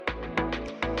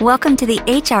Welcome to the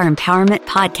HR Empowerment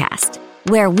Podcast,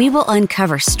 where we will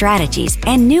uncover strategies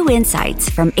and new insights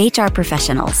from HR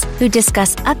professionals who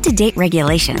discuss up-to-date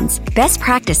regulations, best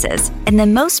practices, and the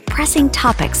most pressing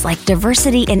topics like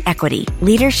diversity and equity,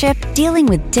 leadership, dealing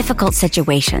with difficult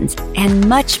situations, and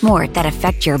much more that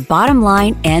affect your bottom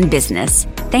line and business.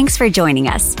 Thanks for joining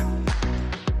us.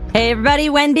 Hey everybody,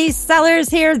 Wendy Sellers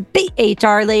here, the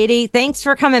HR lady. Thanks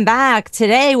for coming back.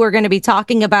 Today we're going to be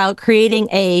talking about creating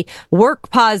a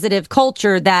work-positive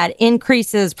culture that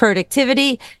increases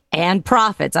productivity and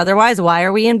profits. Otherwise, why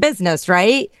are we in business,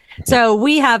 right? So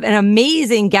we have an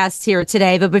amazing guest here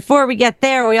today. But before we get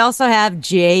there, we also have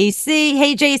JC.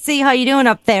 Hey JC, how you doing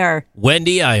up there?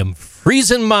 Wendy, I am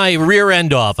freezing my rear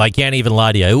end off. I can't even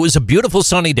lie to you. It was a beautiful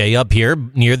sunny day up here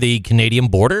near the Canadian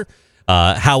border.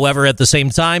 However, at the same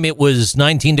time, it was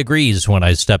 19 degrees when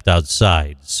I stepped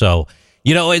outside. So,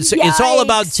 you know, it's all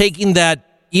about taking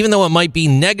that, even though it might be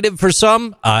negative for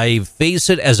some, I face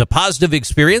it as a positive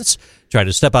experience, try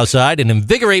to step outside and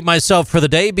invigorate myself for the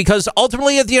day, because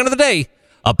ultimately, at the end of the day,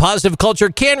 a positive culture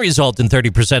can result in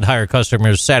 30% higher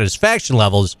customer satisfaction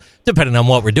levels, depending on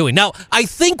what we're doing. Now, I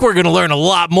think we're going to learn a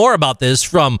lot more about this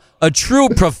from a true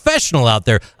professional out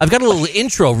there. I've got a little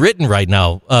intro written right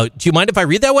now. Do you mind if I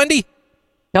read that, Wendy?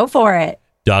 Go for it.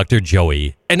 Dr.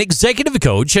 Joey, an executive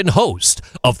coach and host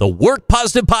of the Work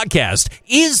Positive podcast,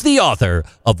 is the author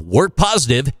of Work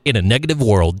Positive in a Negative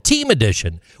World, Team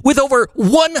Edition. With over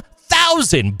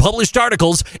 1,000 published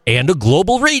articles and a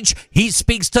global reach, he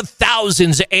speaks to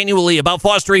thousands annually about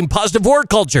fostering positive work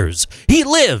cultures. He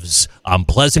lives on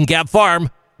Pleasant Gap Farm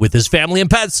with his family and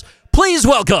pets. Please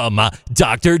welcome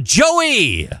Dr.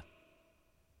 Joey.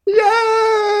 Yay!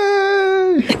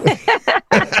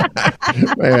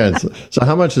 Man, so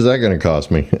how much is that going to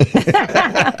cost me?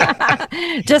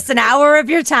 Just an hour of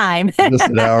your time. Just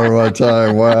an hour of my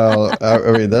time. Wow.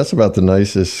 I mean, that's about the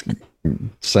nicest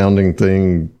sounding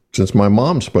thing since my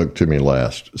mom spoke to me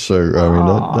last. So, I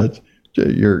mean, that's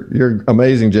you're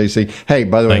amazing, JC. Hey,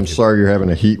 by the way, I'm sorry you're having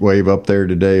a heat wave up there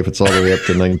today. If it's all the way up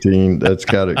to 19,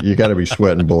 you got to be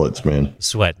sweating bullets, man.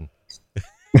 Sweating.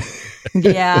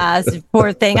 Yes,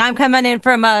 poor thing. I'm coming in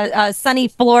from sunny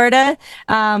Florida,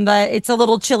 but it's a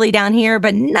little chilly down here,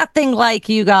 but nothing like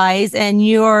you guys. And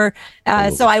you're,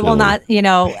 so I will not,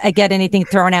 get anything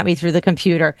thrown at me through the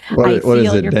computer. What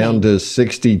is it, down to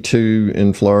 62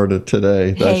 in Florida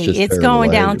today? That's just it's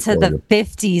going down to the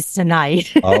 50s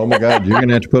tonight. Oh my God, you're going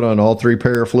to have to put on all 3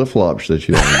 pair of flip-flops that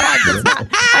you have.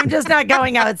 I'm just not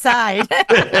going outside.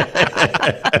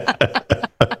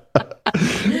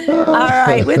 All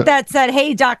right. With that said,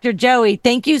 hey, Dr. Joey,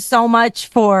 thank you so much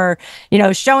for,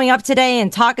 showing up today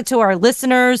and talking to our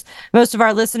listeners. Most of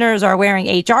our listeners are wearing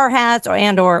HR hats or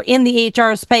in the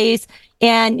HR space.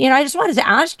 And, I just wanted to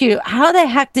ask you, how the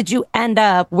heck did you end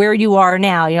up where you are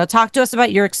now? Talk to us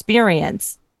about your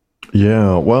experience.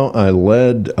 Yeah, well, I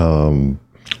led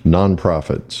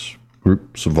nonprofits,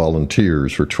 groups of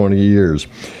volunteers for 20 years.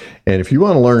 And if you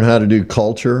want to learn how to do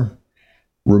culture,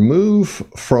 remove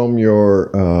from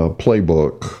your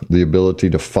playbook the ability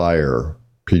to fire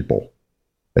people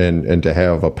and to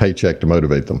have a paycheck to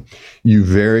motivate them. You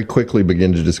very quickly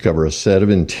begin to discover a set of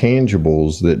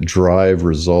intangibles that drive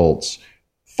results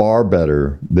far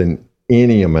better than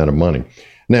any amount of money.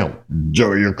 Now,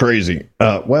 Joe, you're crazy.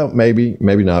 Well, maybe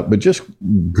not, but just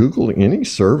Google any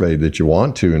survey that you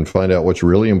want to and find out what's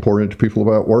really important to people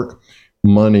about work.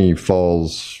 Money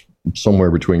falls somewhere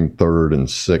between 3rd and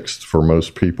 6th for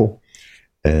most people.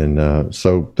 And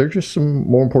so there's just some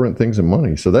more important things than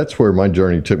money. So that's where my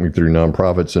journey took me through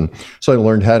nonprofits. And so I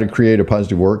learned how to create a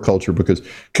positive work culture, because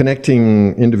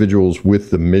connecting individuals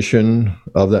with the mission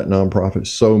of that nonprofit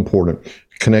is so important.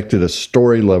 Connect at a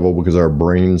story level, because our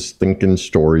brains think in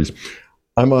stories.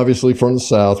 I'm obviously from the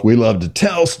South. We love to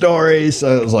tell stories.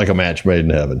 So it was like a match made in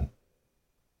heaven.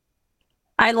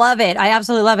 I love it. I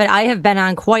absolutely love it. I have been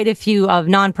on quite a few of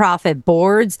nonprofit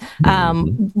boards,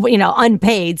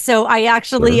 unpaid. So I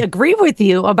actually agree with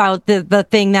you about the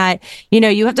thing that,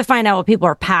 you have to find out what people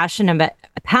are passionate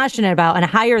about and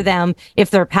hire them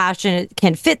if their passion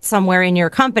can fit somewhere in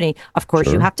your company. Of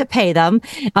course, you have to pay them.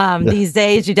 These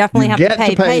days, you definitely have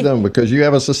to pay them, because you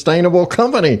have a sustainable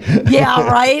company. Yeah,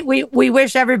 right. We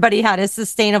wish everybody had a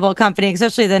sustainable company,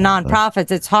 especially the nonprofits.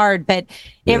 It's hard, but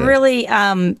it really,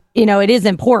 it is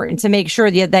important to make sure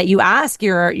that you ask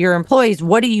your employees,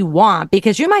 what do you want?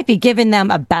 Because you might be giving them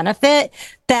a benefit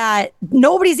that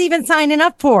nobody's even signing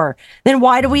up for. Then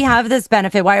why do we have this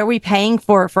benefit? Why are we paying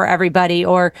for everybody,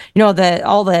 or, all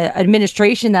the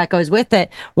administration that goes with it?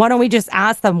 Why don't we just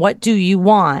ask them, what do you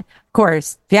want?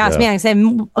 course. If you ask me, I can say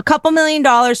a couple $1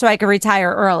 million so I could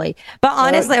retire early. But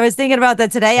honestly, I was thinking about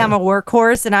that today. I'm a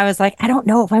workhorse, and I was like, I don't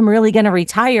know if I'm really going to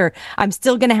retire. I'm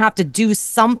still going to have to do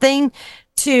something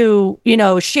to,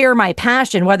 share my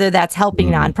passion, whether that's helping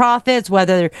nonprofits,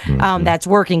 whether that's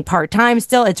working part-time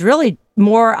still. It's really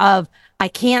more of, I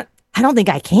don't think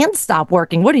I can stop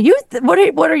working. What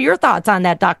are your thoughts on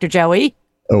that, Dr. Joey?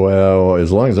 Well,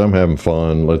 as long as I'm having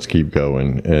fun, let's keep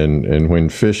going. And when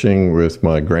fishing with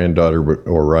my granddaughter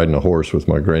or riding a horse with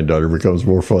my granddaughter becomes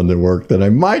more fun than work, then I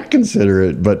might consider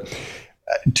it. But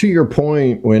to your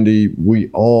point, Wendy,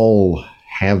 we all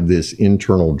have this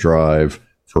internal drive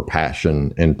for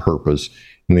passion and purpose,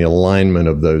 and the alignment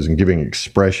of those and giving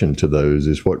expression to those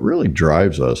is what really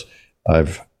drives us.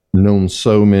 I've known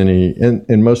so many,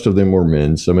 and most of them were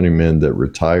men, so many men that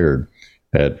retired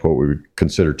at what we would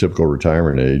consider typical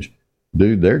retirement age.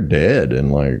 Dude, they're dead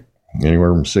in like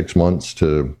anywhere from 6 months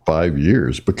to 5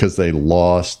 years because they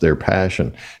lost their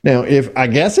passion. Now, if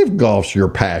golf's your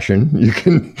passion, you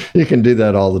can do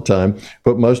that all the time.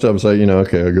 But most of them say,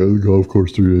 okay, I go to the golf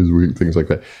course 3 days a week, things like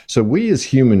that. So we as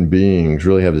human beings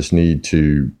really have this need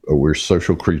we're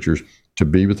social creatures, to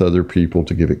be with other people,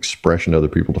 to give expression to other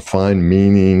people, to find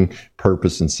meaning,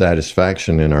 purpose, and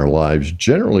satisfaction in our lives,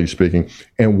 generally speaking.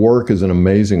 And work is an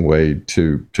amazing way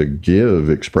to give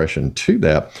expression to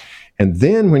that. And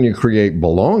then when you create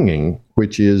belonging,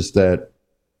 which is that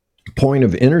point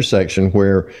of intersection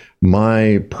where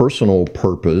my personal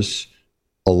purpose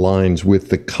aligns with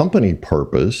the company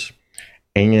purpose,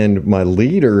 and my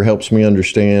leader helps me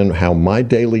understand how my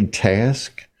daily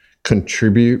tasks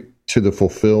contribute to the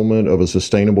fulfillment of a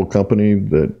sustainable company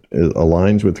that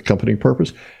aligns with the company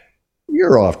purpose,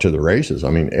 you're off to the races. I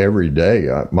mean, every day,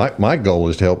 my goal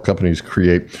is to help companies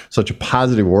create such a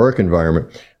positive work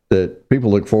environment that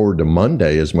people look forward to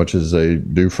Monday as much as they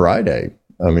do Friday.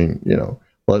 I mean,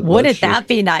 wouldn't that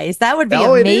be nice? That would be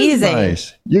amazing. It is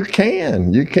nice. You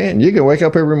can wake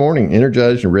up every morning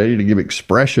energized and ready to give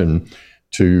expression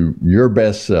to your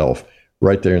best self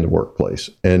right there in the workplace.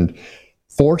 And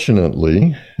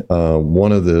fortunately,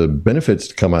 one of the benefits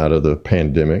to come out of the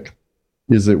pandemic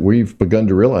is that we've begun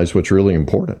to realize what's really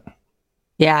important.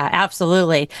 Yeah,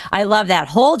 absolutely. I love that.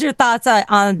 Hold your thoughts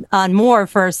on more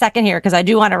for a second here, because I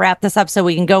do want to wrap this up so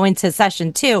we can go into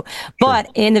session 2. Sure.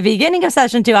 But in the beginning of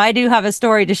session 2, I do have a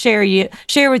story to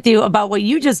share with you about what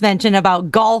you just mentioned about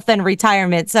golf and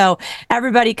retirement. So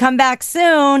everybody come back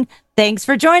soon. Thanks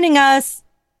for joining us.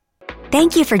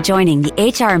 Thank you for joining the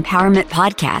HR Empowerment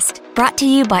Podcast, brought to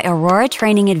you by Aurora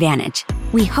Training Advantage.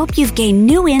 We hope you've gained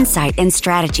new insight and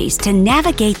strategies to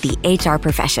navigate the HR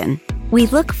profession. We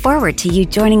look forward to you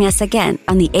joining us again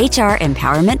on the HR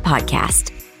Empowerment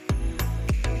Podcast.